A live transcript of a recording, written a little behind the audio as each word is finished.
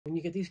When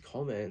you get these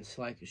comments,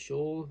 like,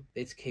 sure,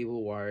 it's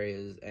keyboard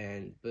warriors,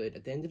 but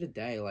at the end of the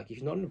day, like, if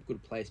you're not in a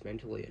good place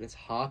mentally, and it's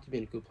hard to be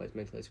in a good place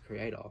mentally as a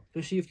creator,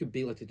 especially if you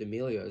be like the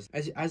D'Amelios,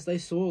 as they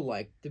saw,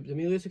 like, the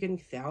D'Amelios were getting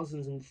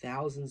thousands and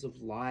thousands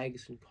of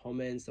likes and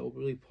comments that were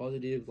really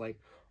positive, like,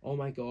 oh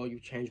my god,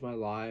 you've changed my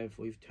life,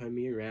 or you've turned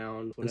me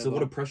around, whatever. And so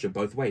what a pressure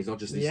both ways, not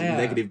just this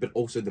negative, but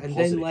also the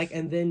positive.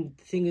 And then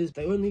the thing is,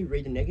 they only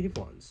read the negative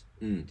ones.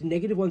 The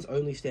negative ones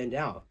only stand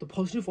out. The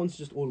positive ones are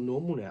just all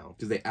normal now.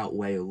 Because they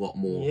outweigh a lot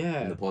more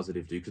than the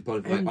positive do.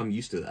 Because I'm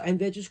used to that. And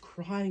they're just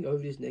crying over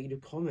these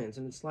negative comments.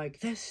 And it's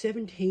like, they're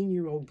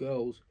 17-year-old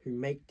girls who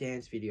make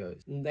dance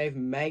videos. And they've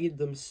made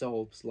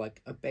themselves,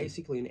 like,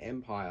 basically an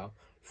empire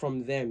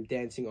from them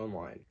dancing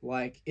online.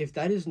 Like, if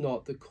that is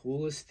not the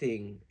coolest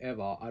thing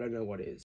ever, I don't know what is.